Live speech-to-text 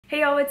Hey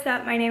y'all, what's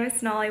up? My name is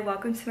Sonali.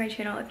 Welcome to my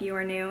channel if you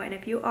are new, and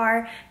if you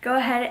are, go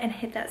ahead and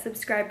hit that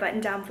subscribe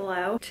button down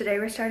below. Today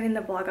we're starting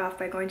the vlog off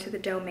by going to the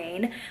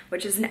Domain,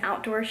 which is an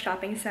outdoor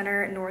shopping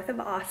center north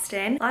of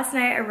Austin. Last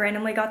night I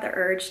randomly got the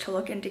urge to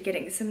look into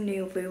getting some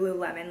new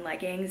Lululemon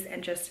leggings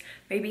and just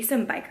maybe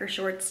some biker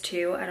shorts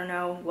too. I don't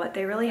know what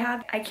they really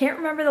have. I can't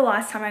remember the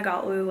last time I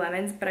got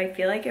Lululemons, but I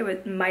feel like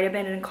it might have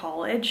been in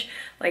college,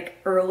 like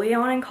early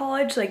on in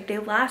college. Like they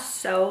last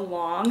so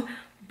long.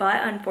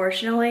 But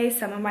unfortunately,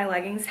 some of my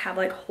leggings have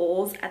like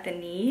holes at the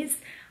knees.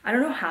 I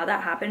don't know how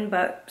that happened,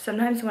 but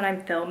sometimes when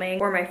I'm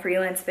filming or my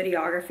freelance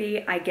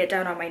videography, I get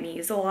down on my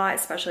knees a lot,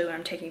 especially when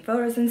I'm taking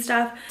photos and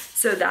stuff.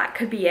 So that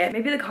could be it.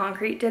 Maybe the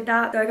concrete did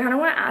that. So I kind of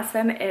want to ask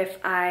them if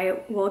I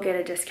will get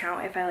a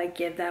discount if I like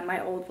give them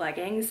my old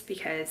leggings,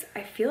 because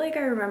I feel like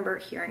I remember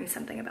hearing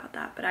something about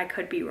that, but I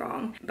could be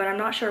wrong. But I'm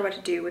not sure what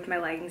to do with my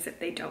leggings if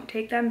they don't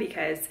take them,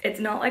 because it's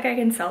not like I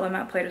can sell them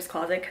at Plato's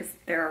Closet because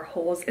there are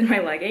holes in my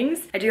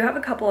leggings. I do have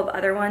a couple of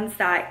other ones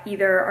that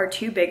either are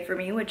too big for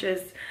me, which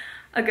is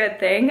a good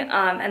thing,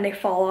 and they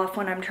fall off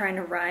when I'm trying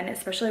to run,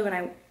 especially when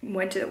I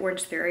went to the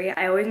Orange Theory.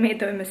 I always made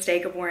the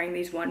mistake of wearing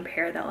these one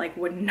pair that like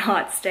would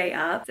not stay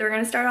up. So we're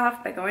gonna start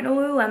off by going to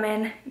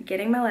Lululemon,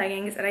 getting my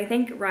leggings, and I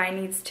think Ryan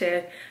needs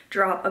to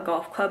drop a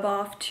golf club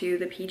off to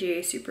the PGA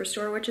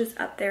Superstore, which is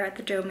up there at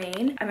the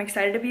Domain. I'm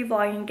excited to be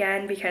vlogging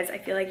again because I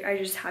feel like I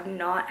just have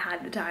not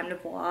had the time to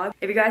vlog.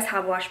 If you guys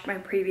have watched my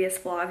previous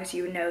vlogs,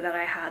 you know that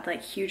I had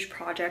like huge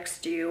projects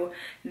due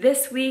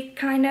this week,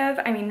 kind of.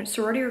 I mean,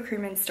 sorority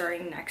recruitment's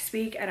starting next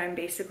week, and I'm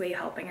basically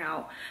helping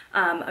out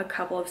a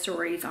couple of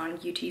sororities on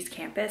UT's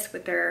campus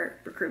with their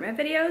recruitment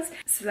videos.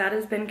 So that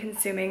has been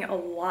consuming a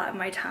lot of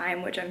my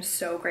time, which I'm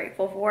so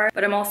grateful for.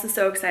 But I'm also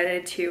so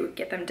excited to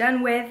get them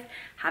done with,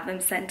 have them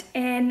sent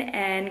in,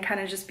 and kind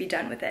of just be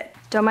done with it.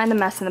 Don't mind the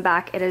mess in the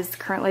back. It is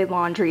currently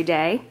laundry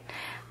day.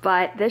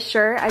 But this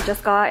shirt I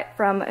just got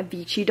from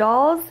Vici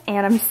Dolls,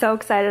 and I'm so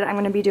excited. I'm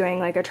gonna be doing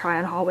like a try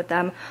on haul with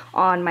them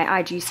on my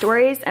IG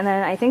stories. And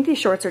then I think these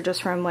shorts are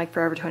just from like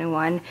Forever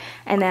 21.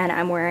 And then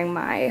I'm wearing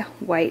my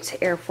white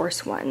Air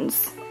Force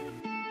Ones.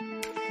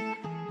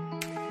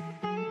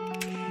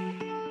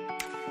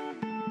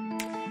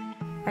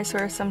 I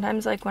swear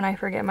sometimes like when I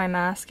forget my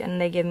mask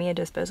and they give me a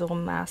disposable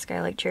mask,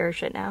 I like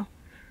cherish it now.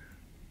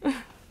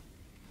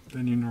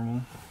 The new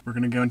normal. We're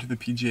gonna go into the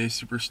PGA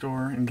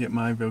Superstore and get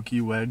my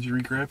Vokey wedge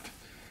re-gripped.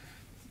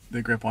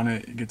 The grip on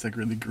it gets like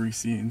really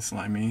greasy and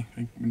slimy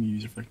like, when you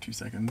use it for like 2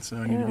 seconds, so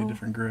I need to get a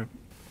different grip.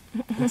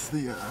 It's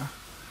the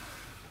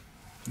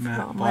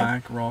matte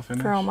black raw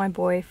finish. For all my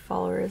boy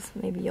followers,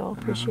 maybe y'all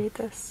appreciate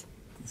this.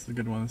 This is a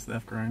good one. It's the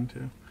F grind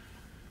too.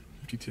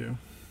 52.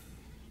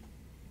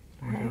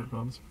 My favorite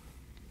clubs.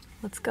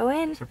 Let's go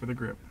in. Except for the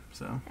grip,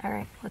 so. All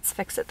right, let's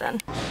fix it then.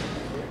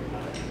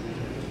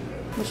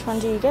 Which one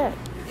do you get?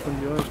 Which one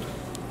do you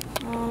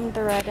like?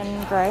 The red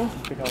and gray.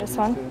 This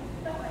one.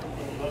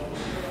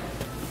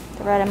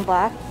 The red and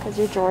black, because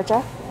you're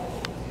Georgia.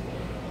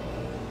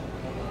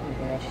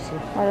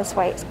 Or this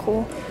white is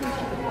cool.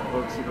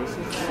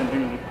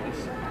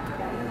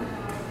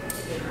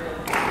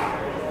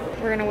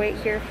 We're gonna wait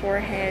here for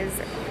his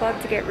club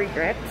to get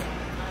re-gripped.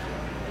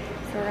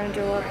 So we're gonna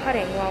do a little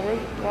putting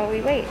while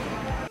we wait.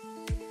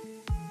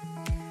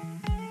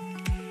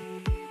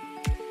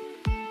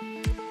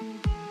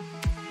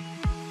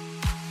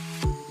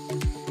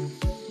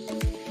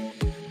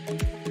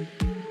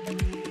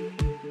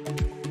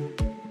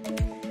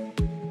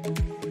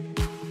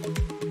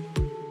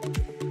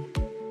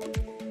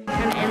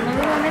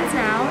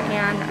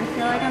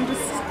 I'm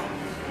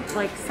just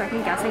like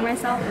second guessing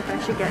myself if I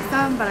should get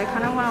some, but I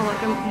kind of want to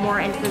look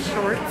more into the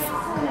shorts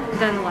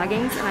than the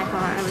leggings, and I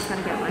thought I was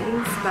going to get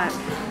leggings, but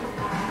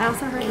I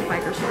also heard the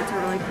biker shorts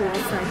are really cool,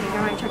 so I think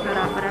I might check that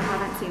out, but I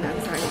haven't seen them,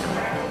 so I don't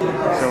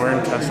know. So we're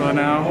in Tesla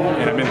now,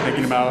 and I've been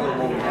thinking about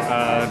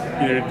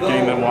either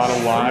getting the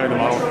Model Y or the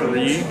Model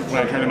 3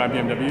 when I turn in my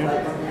BMW,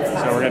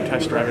 so we're going to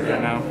test drive it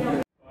right now.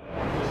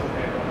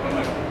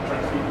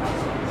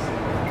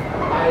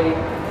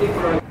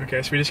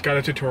 Okay, so we just got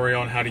a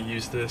tutorial on how to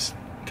use this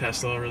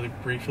Tesla really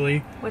briefly.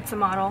 What's the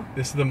model?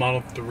 This is the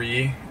Model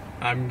 3.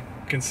 I'm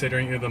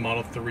considering either the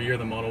Model 3 or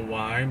the Model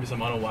Y, because the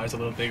Model Y is a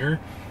little bigger.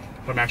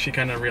 But I'm actually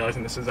kind of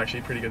realizing this is actually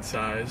a pretty good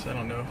size. I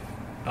don't know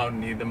if I'll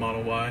need the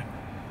Model Y.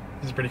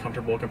 This is pretty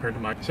comfortable compared to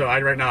mine. So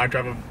right now I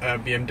drive a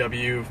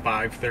BMW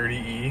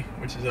 530e,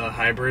 which is a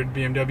hybrid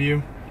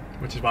BMW,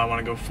 which is why I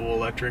want to go full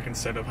electric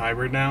instead of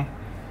hybrid now.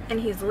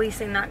 And he's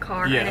leasing that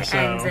car, and it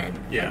ends in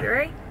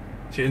February?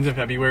 So it ends in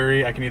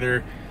February.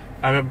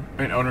 I have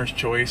an owner's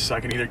choice, so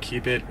I can either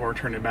keep it or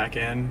turn it back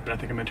in, but I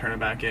think I'm going to turn it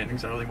back in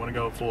because I really want to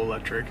go full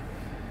electric.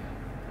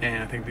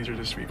 And I think these are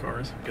just sweet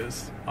cars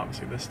because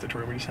obviously this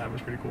tutorial we just had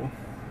was pretty cool.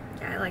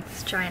 Yeah, I like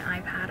this giant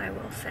iPad, I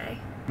will say.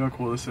 You know how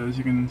cool this is?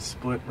 You can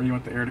split where you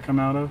want the air to come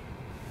out of.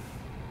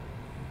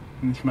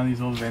 And these come out of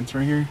these little vents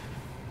right here.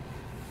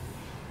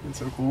 It's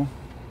so cool.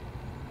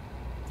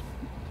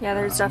 Yeah,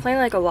 there's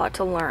definitely like a lot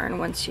to learn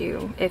once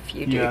if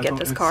you do get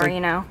this car, like, you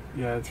know.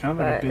 Yeah, it's kind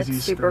of like a busy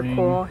it's super screen.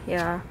 cool,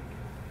 yeah.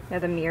 Yeah,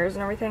 the mirrors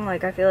and everything,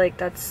 like I feel like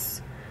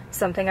that's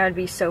something I would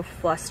be so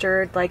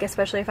flustered, like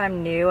especially if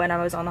I'm new and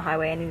I was on the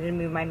highway and needed to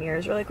move my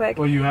mirrors really quick.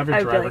 Well, you have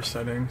your driver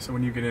setting, so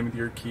when you get in with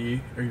your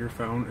key or your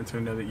phone, it's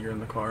gonna know that you're in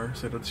the car,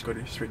 so it'll just go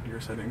straight to your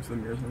settings, the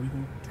mirrors and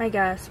everything. I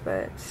guess,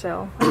 but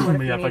still. Like,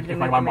 but yeah, if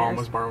my mom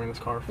was borrowing this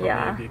car from me,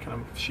 it'd be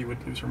kind of, she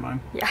would lose her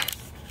mind. Yeah.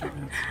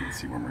 Let's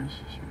see warmers.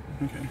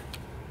 Okay.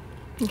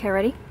 Okay,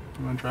 ready?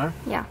 You wanna try?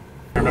 Yeah.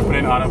 I'm gonna put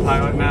in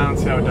autopilot now and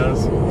see how it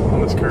does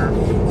on this curve.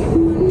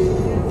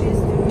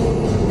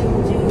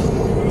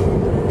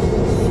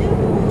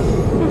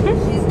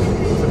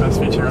 It's the best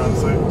feature,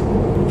 honestly.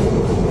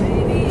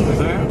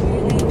 Isn't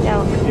it?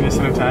 Yeah. You just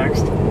send a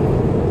text.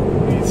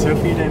 We need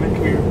Sophie, Dana,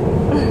 come here.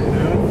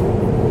 Yeah.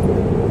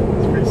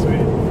 It's pretty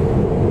sweet.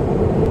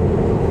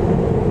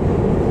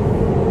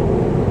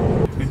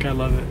 I think I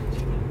love it.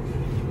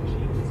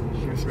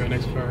 This is my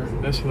next car.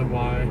 This is the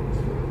Y.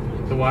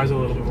 The Y is a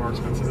little bit more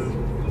expensive,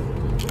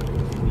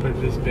 but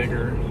it is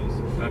bigger.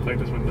 I feel like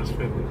this one does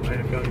fit.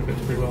 I feel like it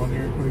fits pretty well in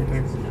here. What do you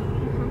think?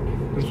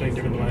 It's like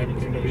different than my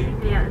BMW.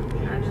 Yeah,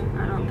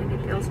 I don't think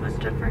it feels much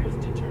different.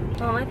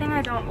 The only thing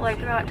I don't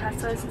like about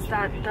Teslas is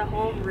that the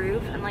whole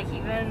roof and like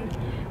even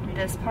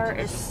this part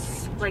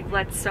is like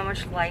lets so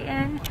much light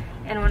in,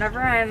 and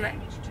whenever I'm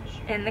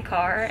in the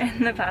car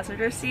in the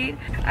passenger seat,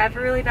 I have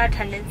a really bad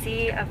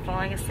tendency of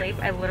falling asleep.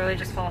 I literally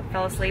just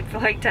fell asleep for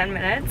like 10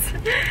 minutes.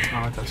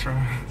 On a test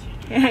drive?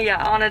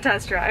 Yeah, on a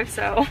test drive,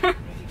 so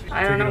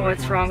I don't know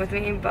what's wrong with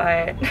me,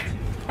 but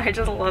I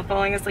just love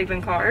falling asleep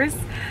in cars.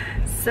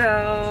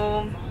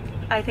 So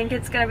I think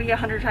it's gonna be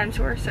 100 times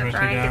worse if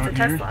Ryan gets a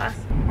Tesla.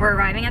 We're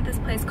arriving at this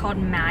place called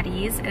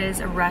Maddie's. It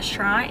is a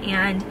restaurant,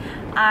 and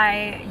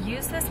I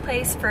use this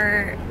place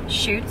for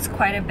shoots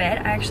quite a bit.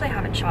 I actually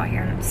haven't shot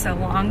here in so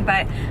long,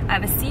 but I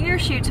have a senior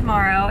shoot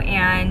tomorrow,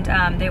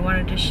 and they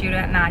wanted to shoot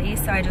at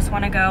Maddie's, so I just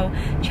want to go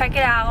check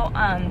it out,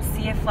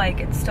 see if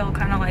like it's still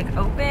kind of like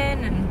open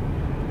and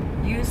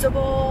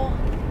usable.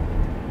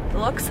 It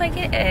looks like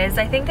it is.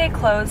 I think they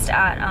closed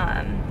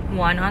at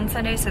 1 on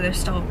Sunday, so there's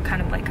still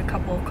kind of like a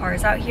couple of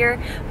cars out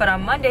here, but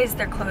on Mondays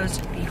they're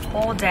closed the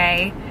whole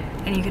day,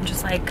 and you can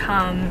just like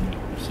come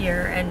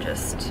here and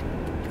just,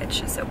 it's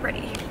just so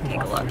pretty.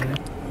 Take a look.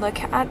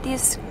 Look at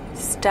these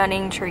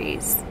stunning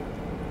trees.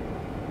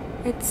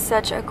 It's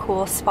such a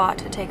cool spot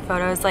to take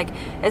photos, like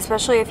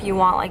especially if you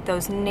want like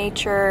those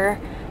nature,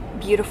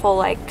 beautiful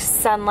like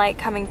sunlight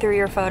coming through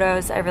your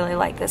photos. I really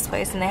like this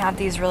place, and they have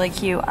these really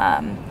cute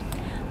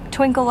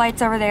twinkle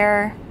lights over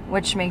there,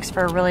 which makes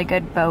for a really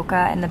good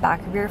bokeh in the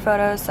back of your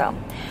photos. So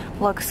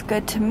looks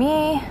good to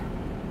me,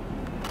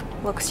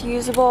 looks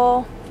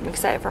usable. I'm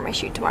excited for my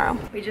shoot tomorrow.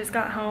 We just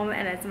got home,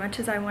 and as much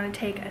as I want to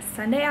take a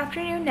Sunday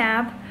afternoon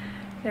nap,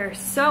 there's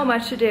so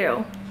much to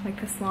do, like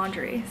this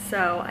laundry.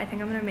 So I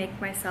think I'm gonna make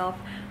myself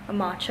a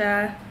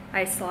matcha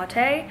iced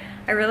latte.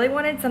 I really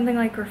wanted something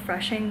like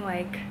refreshing,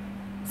 like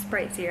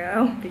Sprite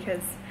Zero,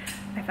 because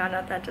I found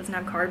out that doesn't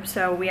have carbs.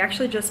 So we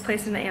actually just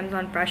placed an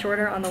Amazon Fresh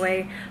order on the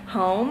way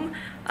home,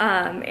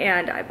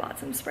 and I bought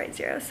some Sprite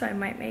Zero, so I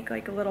might make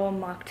like a little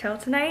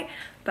mocktail tonight,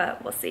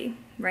 but we'll see.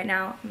 Right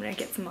now, I'm gonna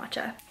get some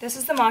matcha. This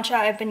is the matcha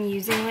I've been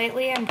using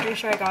lately. I'm pretty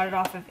sure I got it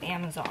off of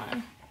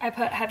Amazon. I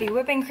put heavy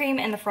whipping cream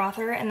in the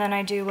frother, and then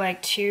I do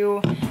like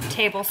 2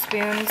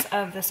 tablespoons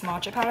of this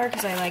matcha powder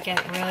because I like it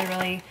really,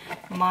 really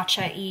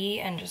matcha-y,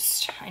 and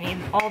just, I need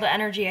all the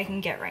energy I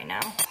can get right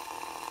now.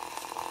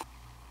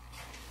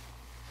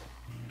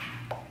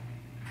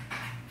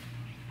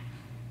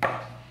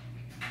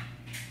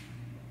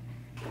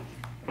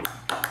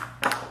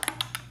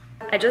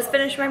 I just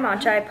finished my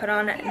matcha. I put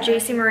on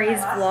JC Marie's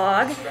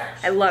vlog.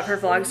 I love her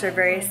vlogs, they're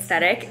very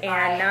aesthetic.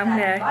 And now I'm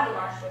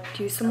gonna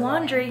do some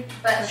laundry.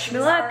 Wish me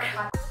luck.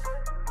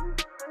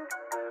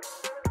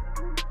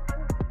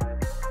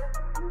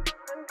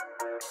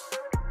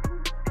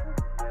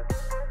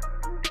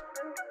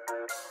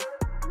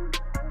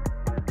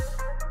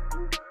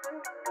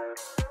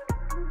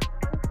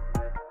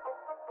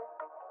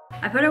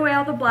 I put away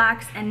all the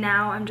blacks, and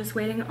now I'm just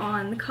waiting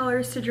on the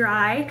colors to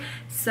dry.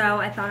 So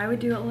I thought I would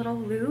do a little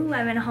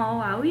Lululemon haul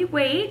while we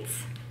wait.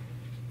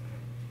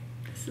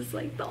 This is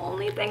like the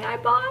only thing I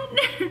bought.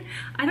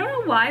 I don't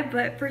know why,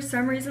 but for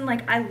some reason,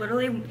 like I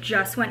literally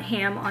just went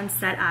ham on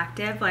Set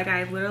Active. Like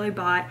I literally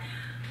bought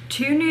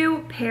 2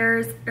 new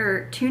pairs,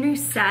 or 2 new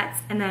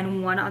sets, and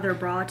then 1 other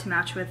bra to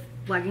match with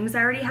leggings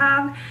I already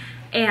have.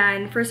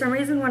 And for some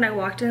reason, when I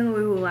walked in the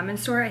Lululemon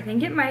store, I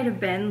think it might have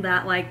been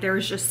that like there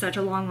was just such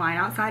a long line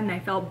outside, and I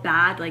felt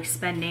bad like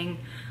spending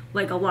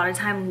like a lot of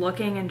time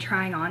looking and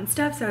trying on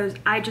stuff. So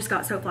I just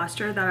got so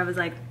flustered that I was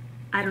like,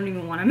 I don't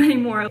even want them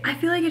anymore. I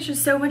feel like it's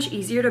just so much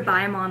easier to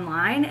buy them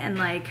online and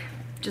like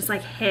just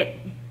like hit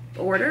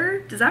order.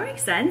 Does that make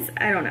sense?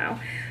 I don't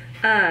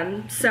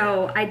know.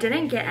 So I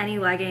didn't get any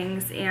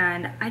leggings,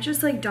 and I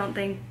just like don't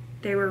think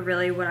they were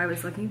really what I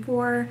was looking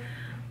for.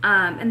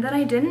 And then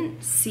I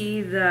didn't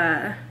see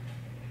the,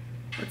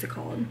 what's it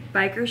called,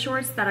 biker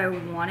shorts that I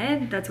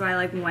wanted. That's why I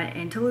like went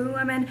into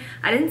Lululemon.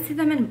 I didn't see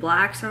them in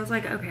black, so I was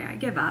like, okay, I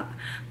give up.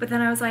 But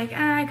then I was like,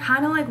 I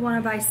kind of like want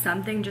to buy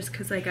something just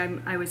because like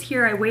I was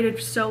here, I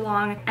waited so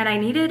long, and I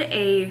needed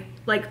a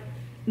like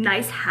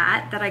nice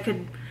hat that I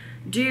could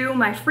do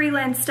my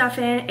freelance stuff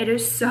in. It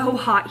is so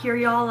hot here,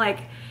 y'all. Like,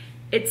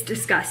 it's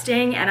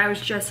disgusting. And I was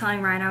just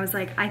telling Ryan, I was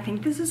like, I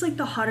think this is like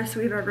the hottest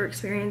we've ever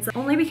experienced,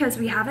 only because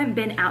we haven't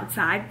been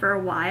outside for a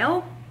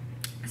while.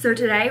 So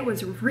today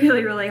was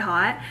really, really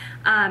hot.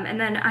 And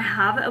then I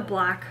have a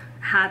black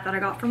hat that I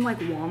got from like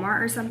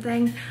Walmart or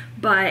something.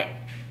 But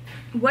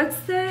what's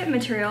the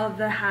material of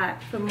the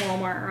hat from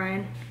Walmart,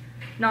 Ryan?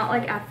 Not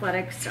like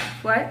athletic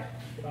stuff. What?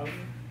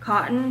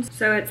 Cotton.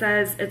 So it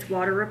says it's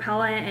water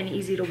repellent and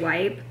easy to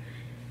wipe.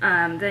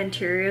 The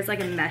interior is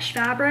like a mesh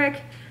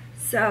fabric.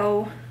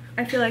 So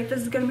I feel like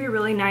this is gonna be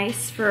really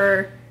nice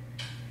for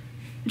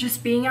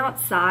just being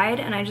outside,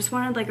 and I just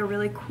wanted like a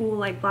really cool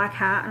like black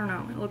hat. I don't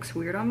know, it looks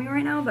weird on me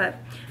right now, but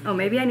oh,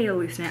 maybe I need to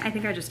loosen it. I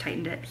think I just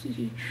tightened it.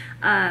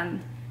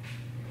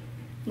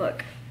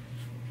 Look.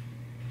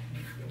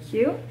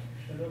 Cute?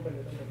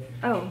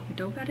 Oh,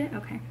 don't bet it?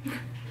 Okay.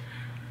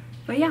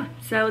 But yeah,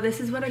 so this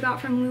is what I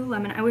got from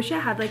Lululemon. I wish I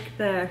had like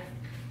the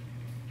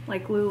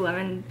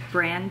Lululemon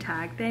brand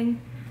tag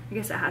thing. I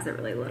guess it has it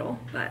really little,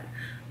 but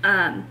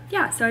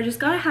yeah, so I just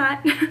got a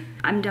hat.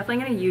 I'm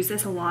definitely gonna use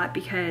this a lot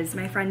because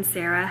my friend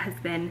Sarah has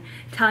been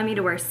telling me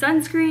to wear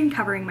sunscreen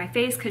covering my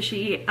face because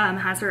she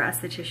has her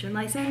esthetician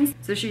license.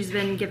 So she's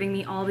been giving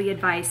me all the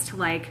advice to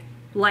like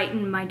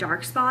lighten my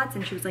dark spots,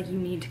 and she was like, you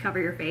need to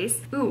cover your face.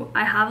 Ooh,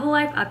 I have a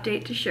life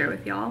update to share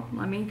with y'all.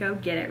 Let me go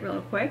get it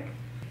real quick.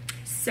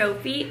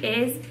 Sophie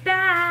is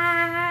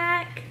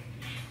back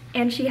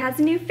and she has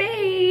a new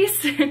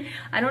face.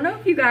 I don't know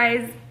if you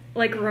guys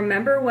like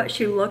remember what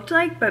she looked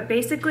like, but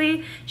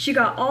basically she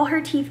got all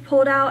her teeth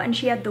pulled out and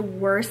she had the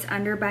worst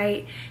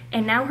underbite,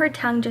 and now her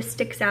tongue just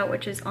sticks out,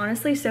 which is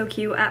honestly so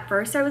cute. At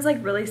first I was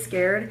like really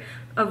scared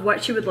of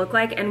what she would look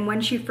like, and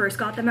when she first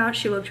got them out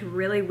she looked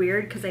really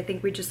weird because I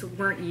think we just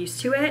weren't used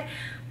to it,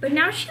 but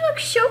now she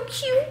looks so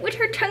cute with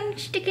her tongue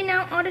sticking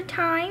out all the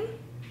time.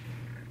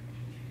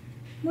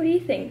 What do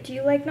you think? Do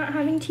you like not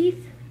having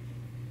teeth?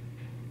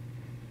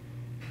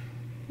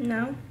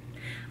 No?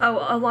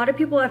 Oh, a lot of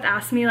people have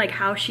asked me like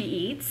how she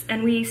eats,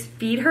 and we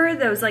feed her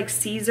those like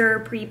Caesar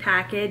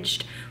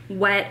pre-packaged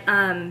wet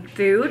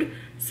food,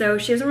 so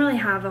she doesn't really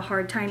have a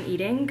hard time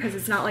eating because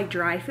it's not like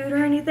dry food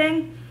or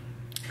anything.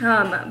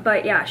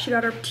 But yeah, she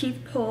got her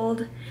teeth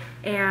pulled,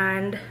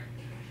 and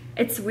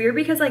it's weird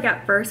because like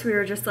at first we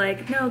were just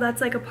like, no,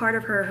 that's like a part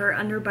of her. Her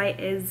underbite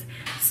is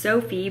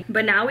Sophie.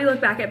 But now we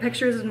look back at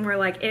pictures and we're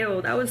like,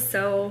 ew, that was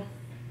so,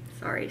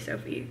 sorry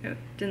Sophie, it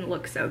didn't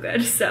look so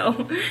good.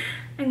 So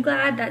I'm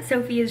glad that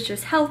Sophie is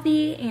just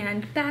healthy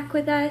and back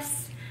with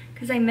us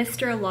because I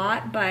missed her a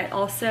lot, but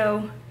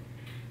also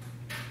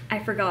I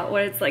forgot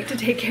what it's like to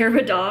take care of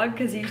a dog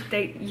because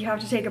you have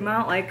to take them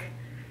out like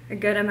a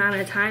good amount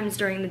of times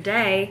during the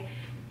day,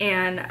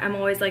 and I'm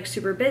always like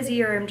super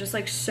busy, or I'm just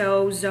like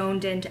so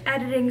zoned into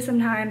editing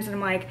sometimes, and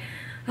I'm like,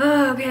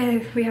 oh,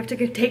 okay, we have to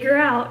go take her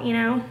out, you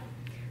know?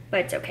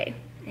 But it's okay.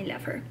 I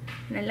love her.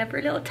 And I love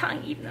her little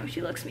tongue, even though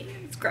she looks mean.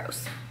 It's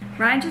gross.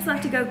 Ryan just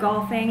left to go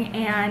golfing,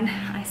 and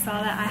I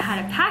saw that I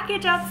had a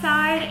package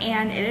outside,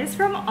 and it is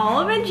from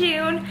Olive &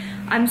 June.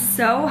 I'm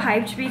so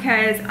hyped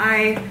because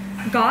I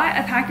got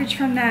a package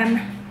from them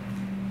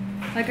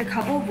like a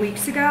couple of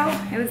weeks ago.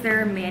 It was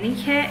their mani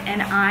kit,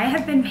 and I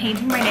have been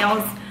painting my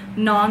nails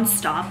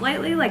non-stop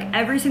lately. Like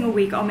every single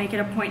week I'll make it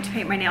a point to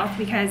paint my nails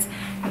because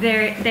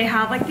they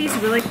have like these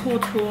really cool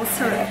tools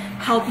to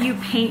help you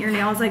paint your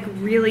nails like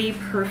really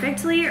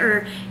perfectly,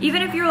 or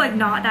even if you're like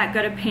not that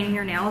good at painting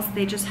your nails,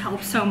 they just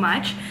help so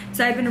much.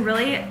 So I've been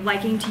really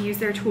liking to use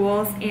their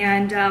tools,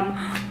 and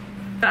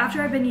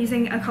after I've been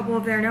using a couple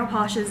of their nail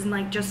polishes and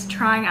like just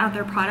trying out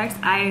their products,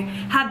 I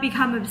have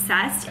become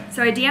obsessed.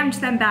 So I DM'd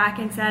them back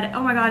and said,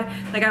 oh my god,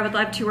 like I would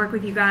love to work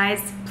with you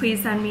guys.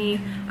 Please send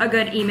me a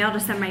good email to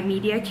send my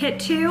media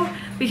kit to,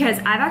 because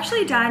I've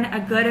actually done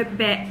a good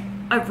bit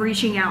of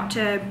reaching out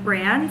to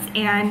brands,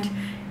 and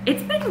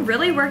it's been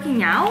really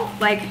working out.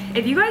 Like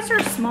if you guys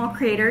are small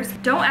creators,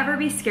 don't ever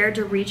be scared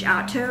to reach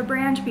out to a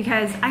brand,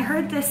 because I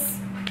heard this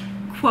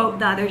quote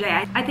the other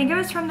day. I think it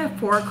was from the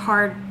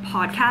 4Card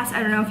podcast.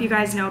 I don't know if you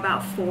guys know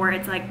about 4.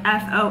 It's like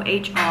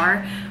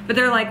FOHR, but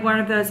they're like one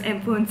of those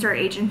influencer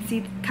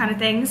agency kind of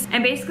things.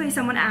 And basically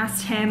someone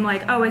asked him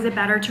like, oh, is it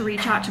better to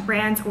reach out to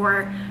brands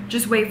or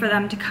just wait for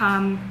them to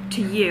come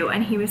to you?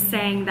 And he was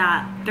saying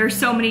that there's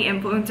so many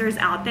influencers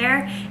out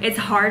there, it's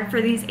hard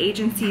for these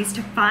agencies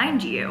to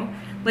find you.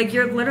 Like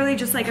you're literally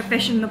just like a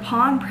fish in the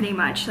pond pretty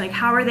much. Like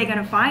how are they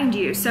gonna find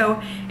you?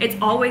 So it's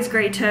always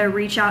great to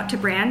reach out to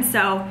brands.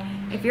 So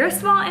if you're a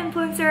small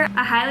influencer,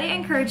 I highly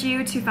encourage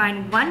you to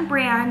find one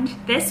brand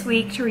this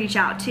week to reach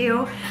out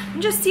to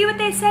and just see what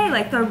they say.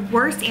 Like the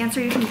worst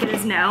answer you can get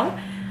is no.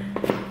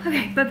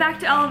 Okay, but back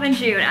to Olive &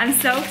 June. I'm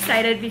so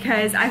excited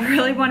because I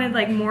really wanted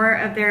like more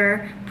of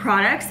their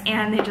products,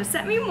 and they just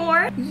sent me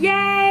more.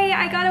 Yay,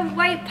 I got a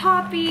white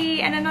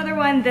poppy and another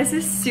one. This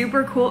is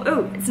super cool.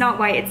 Oh, it's not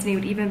white, it's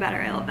nude, even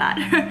better, I love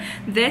that.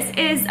 This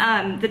is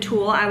the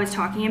tool I was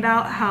talking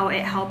about, how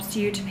it helps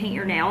you to paint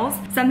your nails.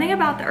 Something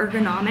about the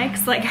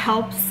ergonomics like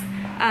helps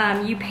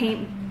you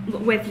paint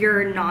with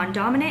your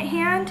non-dominant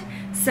hand.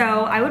 So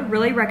I would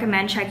really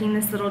recommend checking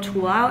this little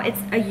tool out. It's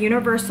a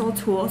universal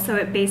tool, so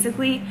it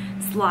basically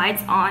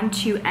slides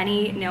onto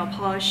any nail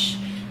polish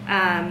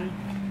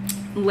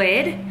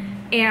lid.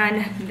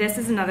 And this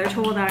is another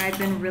tool that I've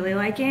been really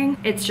liking.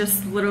 It's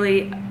just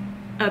literally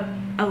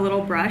a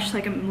little brush,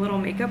 like a little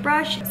makeup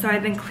brush. So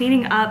I've been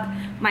cleaning up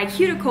my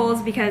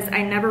cuticles because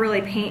I never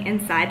really paint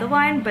inside the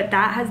line, but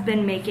that has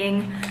been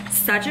making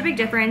such a big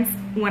difference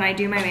when I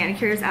do my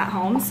manicures at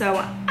home. So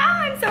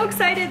I'm so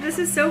excited. This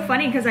is so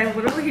funny because I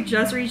literally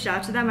just reached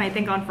out to them, I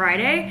think on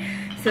Friday.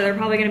 So they're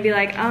probably gonna be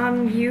like,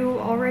 you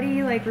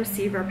already like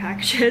received our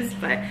packages,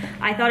 but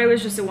I thought it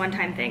was just a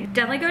one-time thing.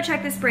 Definitely go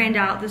check this brand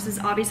out. This is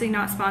obviously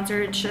not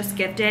sponsored, it's just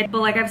gifted. But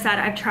like I've said,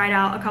 I've tried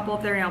out a couple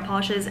of their nail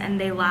polishes and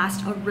they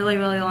last a really,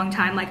 really long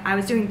time. Like I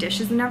was doing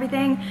dishes and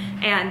everything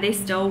and they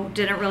still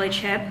didn't really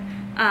chip.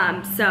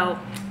 So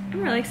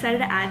I'm really excited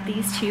to add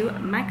these to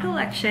my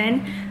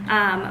collection.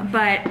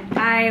 But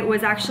I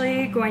was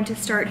actually going to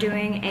start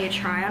doing a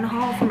try on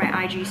haul for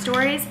my IG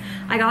stories.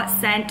 I got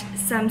sent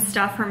some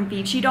stuff from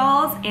Beachy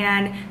Dolls,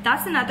 and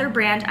that's another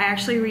brand I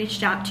actually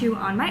reached out to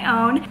on my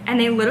own, and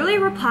they literally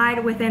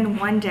replied within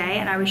one day,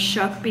 and I was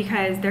shook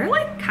because they're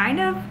like kind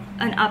of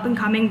an up and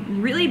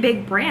coming really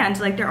big brand.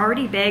 Like they're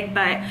already big,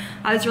 but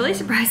I was really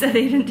surprised that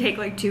they didn't take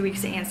like 2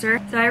 weeks to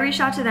answer. So I reached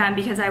out to them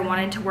because I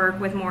wanted to work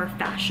with more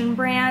fashion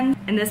brands,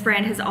 and this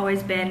brand has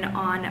always been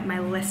on my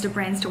list of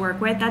brands to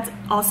work with. That's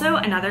also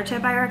another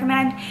tip I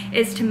recommend,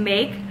 is to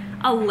make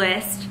a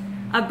list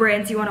of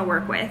brands you want to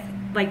work with.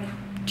 Like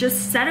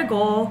just set a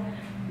goal,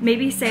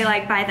 maybe say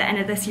like by the end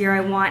of this year I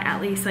want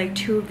at least like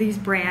 2 of these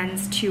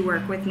brands to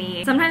work with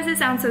me. Sometimes it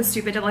sounds so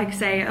stupid to like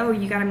say, oh,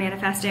 you gotta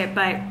manifest it,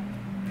 but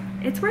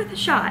it's worth a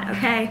shot,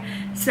 okay?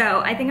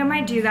 So I think I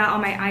might do that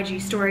on my IG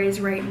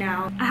stories right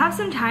now. I have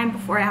some time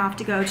before I have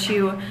to go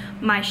to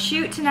my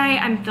shoot tonight.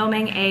 I'm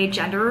filming a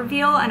gender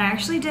reveal, and I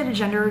actually did a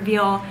gender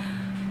reveal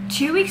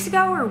 2 weeks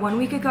ago or 1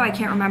 week ago, I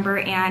can't remember,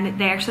 and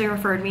they actually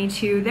referred me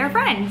to their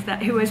friend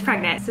who was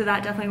pregnant. So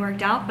that definitely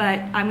worked out, but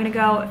I'm gonna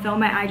go film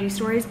my IG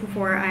stories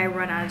before I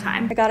run out of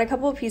time. I got a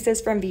couple of pieces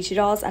from Beachy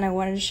Dolls and I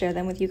wanted to share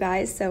them with you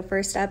guys. So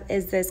first up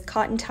is this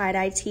cotton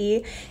tie-dye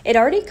tee. It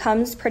already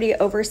comes pretty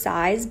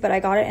oversized, but I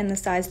got it in the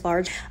size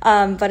large.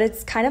 But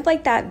it's kind of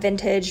like that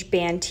vintage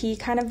band tee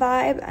kind of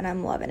vibe, and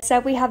I'm loving it. Next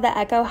up, we have the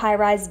Echo High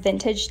Rise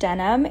Vintage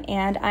Denim,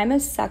 and I'm a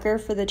sucker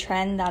for the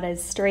trend that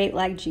is straight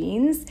leg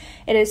jeans.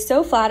 It is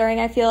so flattering,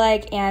 I feel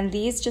like, and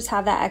these just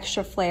have that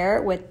extra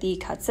flare with the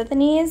cuts at the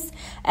knees,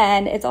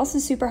 and it's also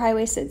super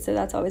high-waisted, so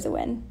that's always a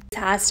win. This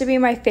has to be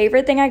my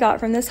favorite thing I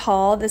got from this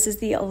haul. This is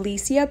the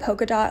Alicia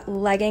polka dot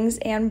leggings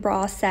and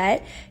bra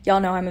set. Y'all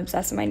know I'm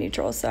obsessed with my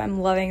neutrals, so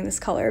I'm loving this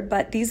color,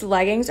 but these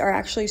leggings are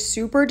actually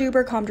super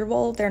duper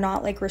comfortable. They're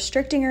not like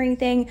restricting or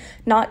anything,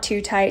 not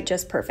too tight,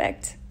 just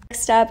perfect.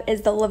 Next up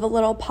is the Live a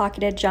Little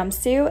pocketed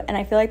jumpsuit, and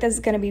I feel like this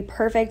is going to be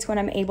perfect when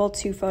I'm able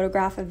to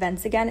photograph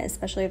events again,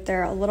 especially if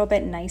they're a little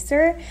bit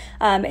nicer.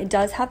 It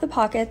does have the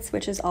pockets,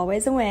 which is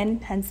always a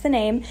win, hence the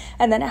name,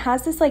 and then it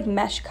has this like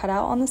mesh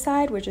cutout on the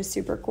side, which is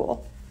super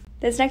cool.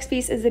 This next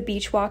piece is the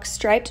Beach Walk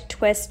striped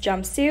twist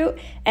jumpsuit,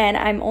 and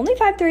I'm only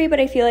 5'3", but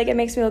I feel like it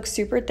makes me look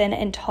super thin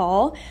and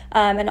tall.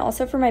 And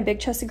also for my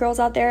big chested girls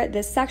out there,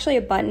 this is actually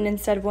a button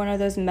instead of one of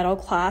those metal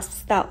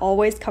clasps that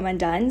always come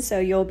undone, so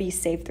you'll be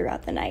safe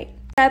throughout the night.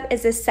 Up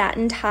is this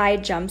satin tie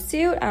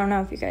jumpsuit. I don't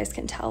know if you guys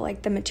can tell,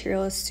 like the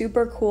material is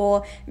super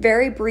cool,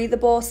 very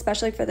breathable,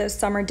 especially for those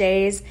summer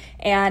days.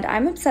 And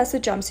I'm obsessed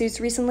with jumpsuits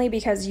recently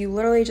because you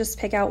literally just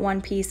pick out one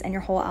piece and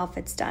your whole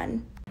outfit's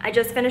done. I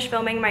just finished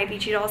filming my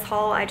Beachy Dolls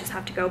haul. I just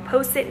have to go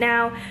post it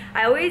now.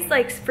 I always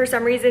like, for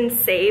some reason,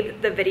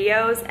 save the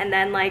videos and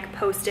then like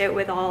post it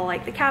with all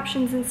like the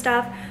captions and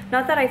stuff.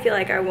 Not that I feel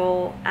like I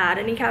will add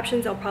any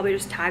captions, I'll probably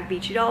just tag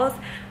Beachy Dolls,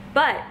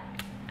 but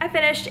I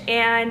finished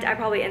and I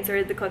probably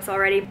inserted the clips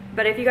already,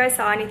 but if you guys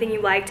saw anything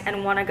you liked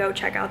and want to go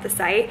check out the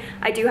site,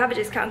 I do have a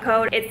discount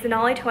code. It's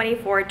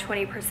Sonali20 for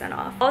 20%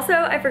 off. Also,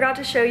 I forgot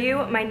to show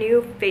you my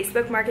new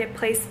Facebook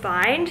Marketplace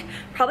find,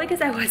 probably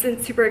because I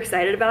wasn't super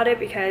excited about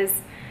it because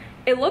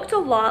it looked a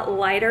lot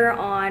lighter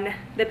on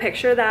the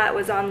picture that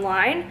was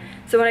online.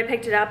 So when I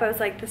picked it up, I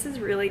was like, this is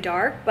really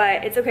dark,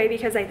 but it's okay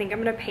because I think I'm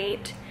gonna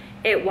paint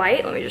it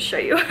white. Let me just show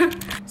you.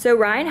 So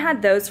Ryan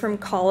had those from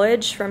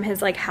college, from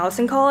his like house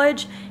in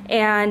college,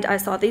 and I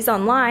saw these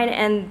online,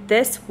 and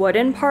this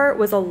wooden part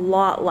was a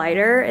lot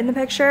lighter in the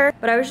picture,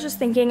 but I was just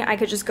thinking I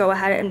could just go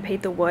ahead and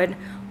paint the wood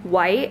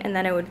white and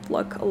then it would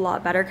look a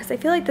lot better because I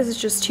feel like this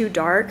is just too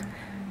dark.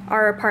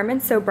 Our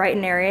apartment's so bright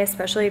and airy,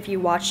 especially if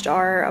you watched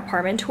our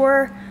apartment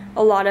tour.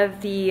 A lot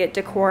of the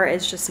decor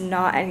is just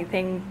not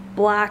anything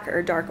black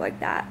or dark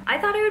like that. I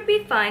thought it would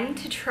be fun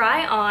to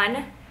try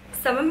on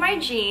some of my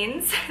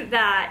jeans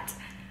that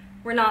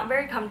were not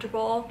very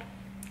comfortable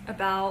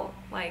about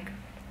like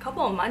a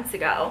couple of months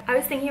ago. I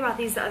was thinking about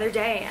these the other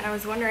day and I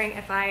was wondering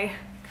if I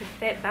could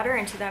fit better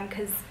into them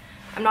because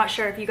I'm not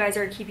sure if you guys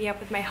are keeping up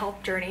with my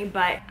health journey,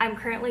 but I'm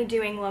currently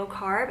doing low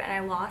carb and I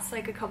lost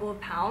like a couple of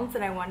pounds,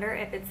 and I wonder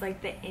if it's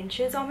like the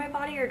inches on my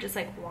body or just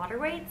like water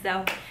weight.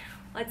 So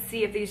let's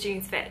see if these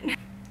jeans fit.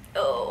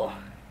 Oh,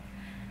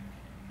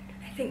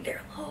 I think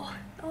they're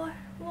a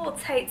little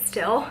tight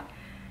still.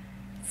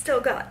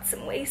 Still got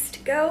some waist to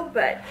go,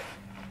 but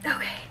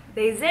okay,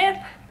 they zip.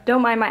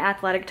 Don't mind my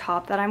athletic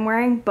top that I'm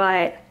wearing,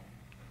 but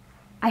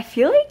I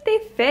feel like they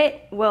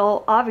fit,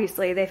 well,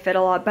 obviously they fit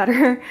a lot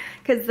better,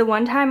 because the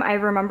one time I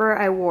remember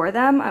I wore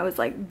them, I was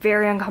like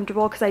very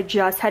uncomfortable because I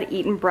just had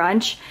eaten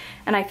brunch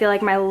and I feel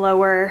like my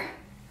lower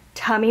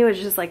tummy was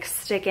just like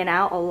sticking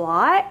out a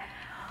lot.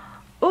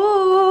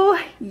 Ooh,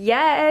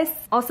 yes.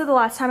 Also, the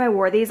last time I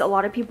wore these, a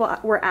lot of people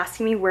were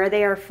asking me where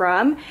they are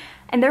from,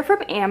 and they're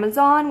from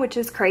Amazon, which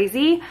is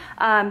crazy.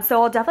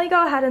 So I'll definitely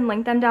go ahead and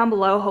link them down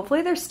below.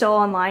 Hopefully they're still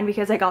online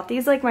because I got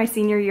these like my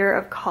senior year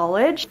of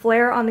college.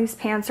 Flare on these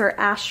pants are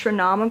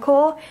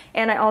astronomical,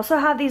 and I also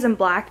have these in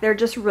black. They're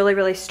just really,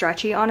 really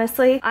stretchy,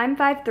 honestly. I'm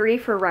 5'3"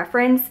 for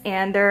reference,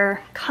 and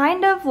they're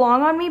kind of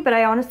long on me, but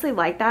I honestly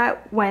like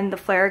that when the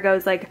flare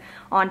goes like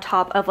on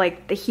top of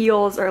like the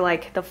heels or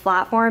like the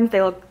platforms.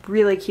 They look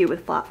really cute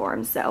with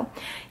platforms. So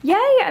yay,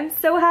 I'm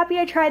so happy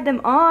I tried them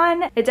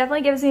on. It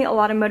definitely gives me a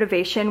lot of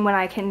motivation when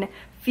I can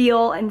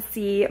feel and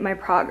see my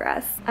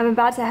progress. I'm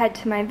about to head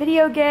to my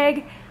video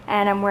gig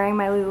and I'm wearing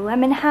my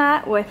Lululemon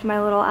hat with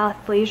my little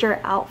athleisure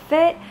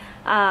outfit.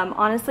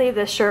 Honestly,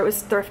 this shirt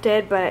was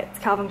thrifted, but it's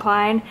Calvin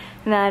Klein.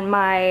 And then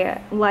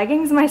my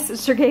leggings my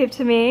sister gave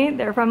to me,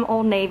 they're from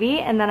Old Navy.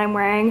 And then I'm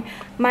wearing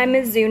my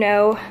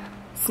Mizuno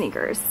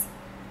sneakers.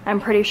 I'm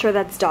pretty sure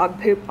that's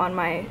dog poop on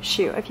my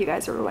shoe, if you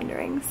guys were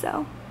wondering.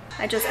 So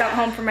I just got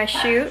home from my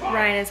shoot.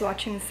 Ryan is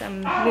watching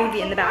some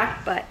movie in the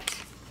back, but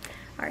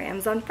our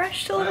Amazon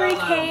Fresh delivery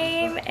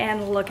came,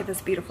 and look at this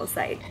beautiful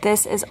sight.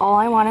 This is all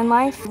I want in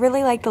life. I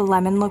really like the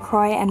lemon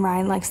LaCroix, and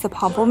Ryan likes the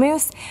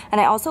pamplemousse.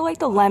 And I also like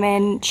the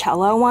lemon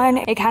cello one.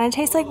 It kind of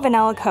tastes like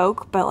vanilla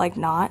Coke, but like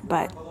not,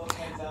 but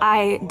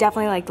I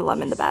definitely like the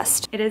lemon the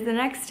best. It is the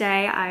next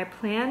day. I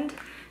planned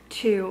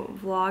to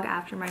vlog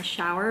after my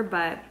shower,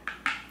 but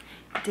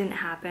it didn't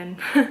happen.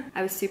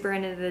 I was super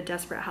into the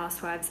Desperate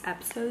Housewives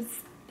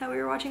episodes that we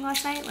were watching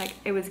last night. Like,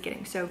 it was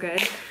getting so good,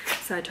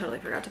 so I totally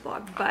forgot to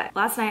vlog. But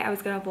last night I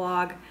was gonna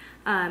vlog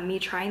me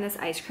trying this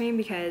ice cream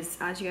because,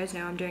 as you guys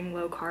know, I'm doing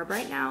low carb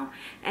right now,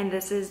 and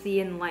this is the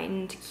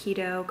Enlightened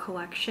Keto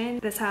collection.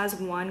 This has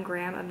 1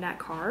 gram of net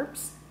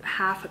carbs,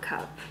 half a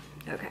cup.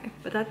 Okay,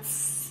 but that's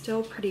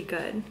still pretty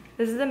good.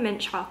 This is the mint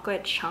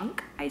chocolate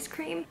chunk ice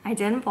cream. I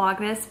didn't vlog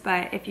this,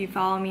 but if you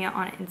follow me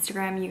on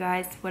Instagram, you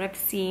guys would have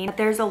seen that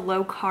there's a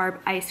low carb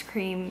ice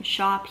cream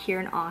shop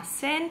here in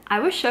Austin. I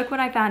was shook when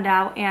I found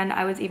out, and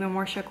I was even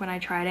more shook when I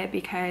tried it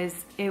because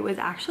it was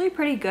actually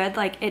pretty good.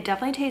 Like, it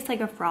definitely tastes like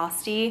a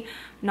Frosty,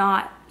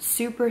 not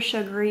super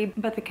sugary,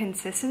 but the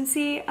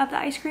consistency of the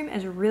ice cream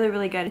is really,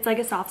 really good. It's like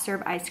a soft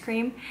serve ice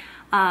cream.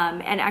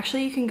 And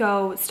actually you can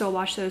go still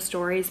watch those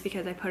stories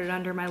because I put it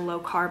under my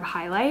low carb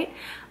highlight.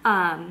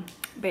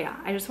 But yeah,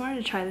 I just wanted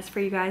to try this for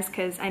you guys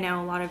because I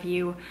know a lot of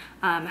you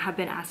have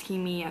been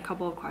asking me a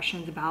couple of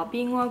questions about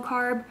being low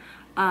carb.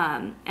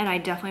 And I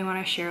definitely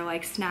want to share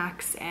like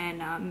snacks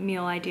and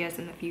meal ideas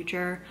in the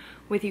future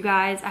with you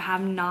guys. I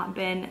have not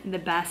been the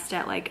best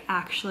at like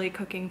actually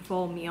cooking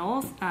full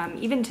meals.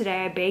 Even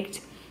today I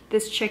baked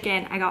this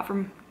chicken I got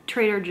from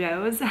Trader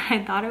Joe's.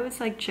 I thought it was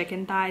like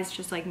chicken thighs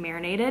just like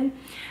marinated,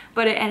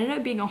 but it ended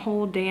up being a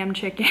whole damn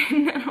chicken.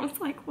 And I was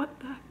like, what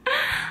the?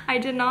 I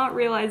did not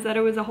realize that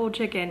it was a whole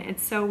chicken.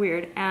 It's so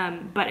weird,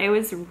 but it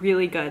was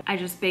really good. I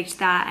just baked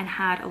that and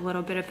had a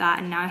little bit of that,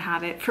 and now I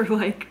have it for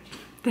like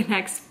the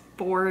next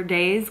 4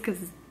 days because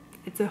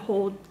it's a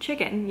whole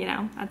chicken, you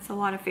know, that's a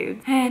lot of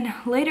food. And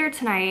later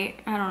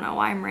tonight, I don't know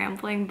why I'm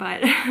rambling,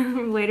 but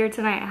later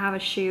tonight I have a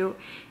shoot,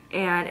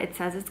 and it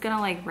says it's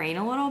gonna like rain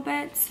a little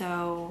bit,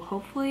 so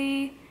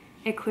hopefully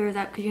it clears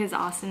up because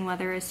Austin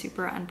weather is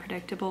super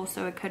unpredictable,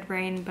 so it could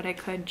rain, but it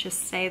could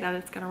just say that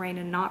it's gonna rain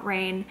and not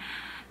rain.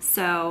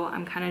 So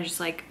I'm kind of just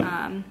like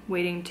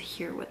waiting to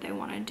hear what they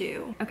want to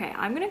do. Okay,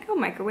 I'm gonna go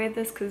microwave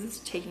this because it's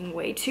taking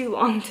way too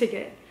long to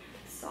get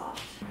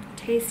soft.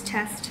 Taste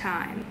test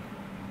time.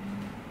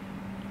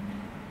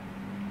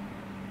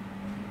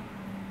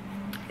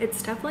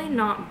 It's definitely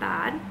not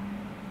bad.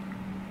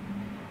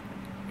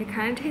 It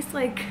kind of tastes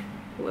like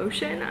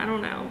lotion. I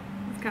don't know.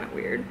 It's kind of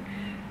weird.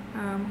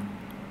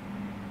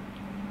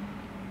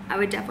 I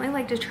would definitely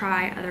like to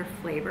try other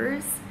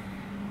flavors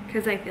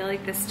because I feel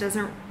like this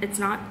doesn't, it's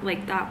not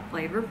like that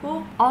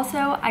flavorful.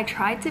 Also, I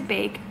tried to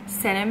bake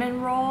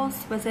cinnamon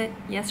rolls. Was it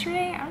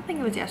yesterday? I don't think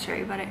it was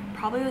yesterday, but it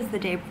probably was the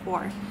day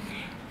before.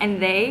 And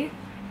they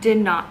did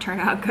not turn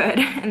out good.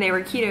 And they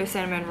were keto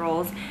cinnamon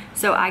rolls.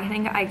 So I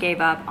think I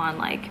gave up on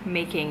like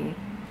baking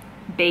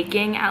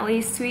at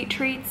least sweet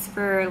treats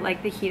for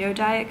like the keto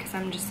diet because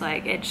I'm just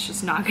like, it's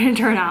just not gonna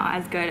turn out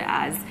as good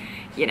as,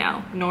 you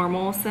know,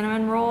 normal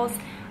cinnamon rolls.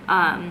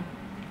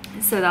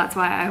 So that's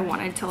why I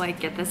wanted to like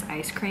get this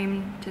ice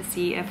cream to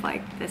see if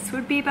like this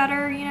would be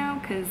better, you know,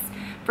 because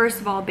first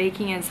of all,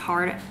 baking is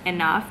hard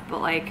enough, but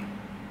like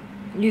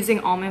using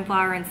almond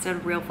flour instead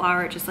of real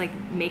flour, it just like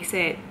makes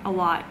it a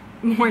lot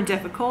more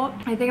difficult.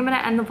 I think I'm gonna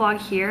end the vlog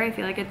here. I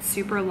feel like it's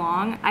super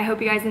long. I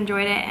hope you guys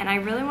enjoyed it, and I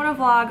really want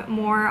to vlog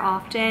more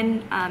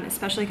often,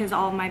 especially because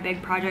all of my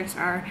big projects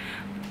are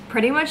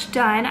pretty much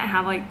done. I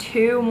have like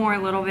 2 more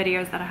little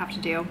videos that I have to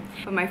do,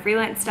 but my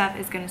freelance stuff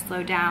is gonna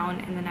slow down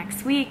in the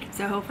next week,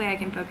 so hopefully I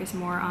can focus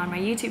more on my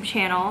YouTube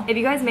channel. If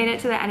you guys made it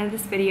to the end of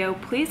this video,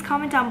 please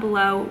comment down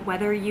below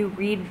whether you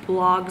read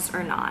blogs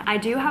or not. I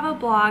do have a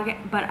blog,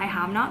 but I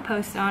have not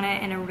posted on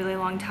it in a really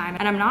long time,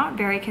 and I'm not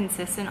very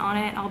consistent on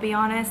it, I'll be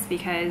honest,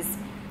 because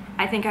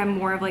I think I'm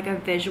more of like a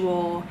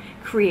visual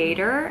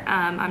creator.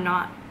 I'm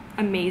not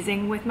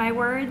amazing with my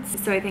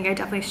words, so I think I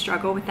definitely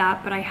struggle with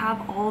that, but I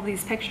have all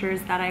these pictures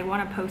that I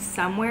want to post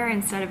somewhere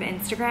instead of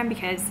Instagram,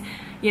 because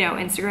you know,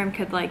 Instagram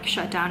could like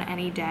shut down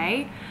any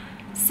day.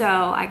 So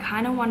I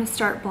kind of want to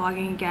start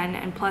blogging again,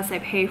 and plus I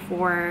pay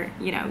for,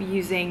 you know,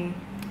 using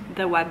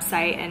the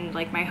website and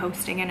like my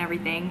hosting and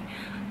everything.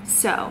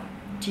 So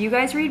do you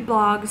guys read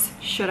blogs?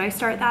 Should I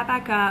start that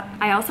back up?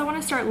 I also want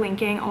to start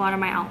linking a lot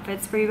of my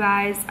outfits for you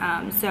guys.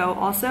 So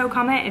also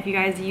comment if you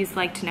guys use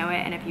Like to Know It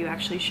and if you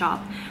actually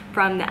shop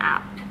from the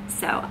app.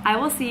 So I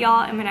will see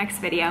y'all in my next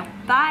video.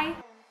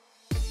 Bye!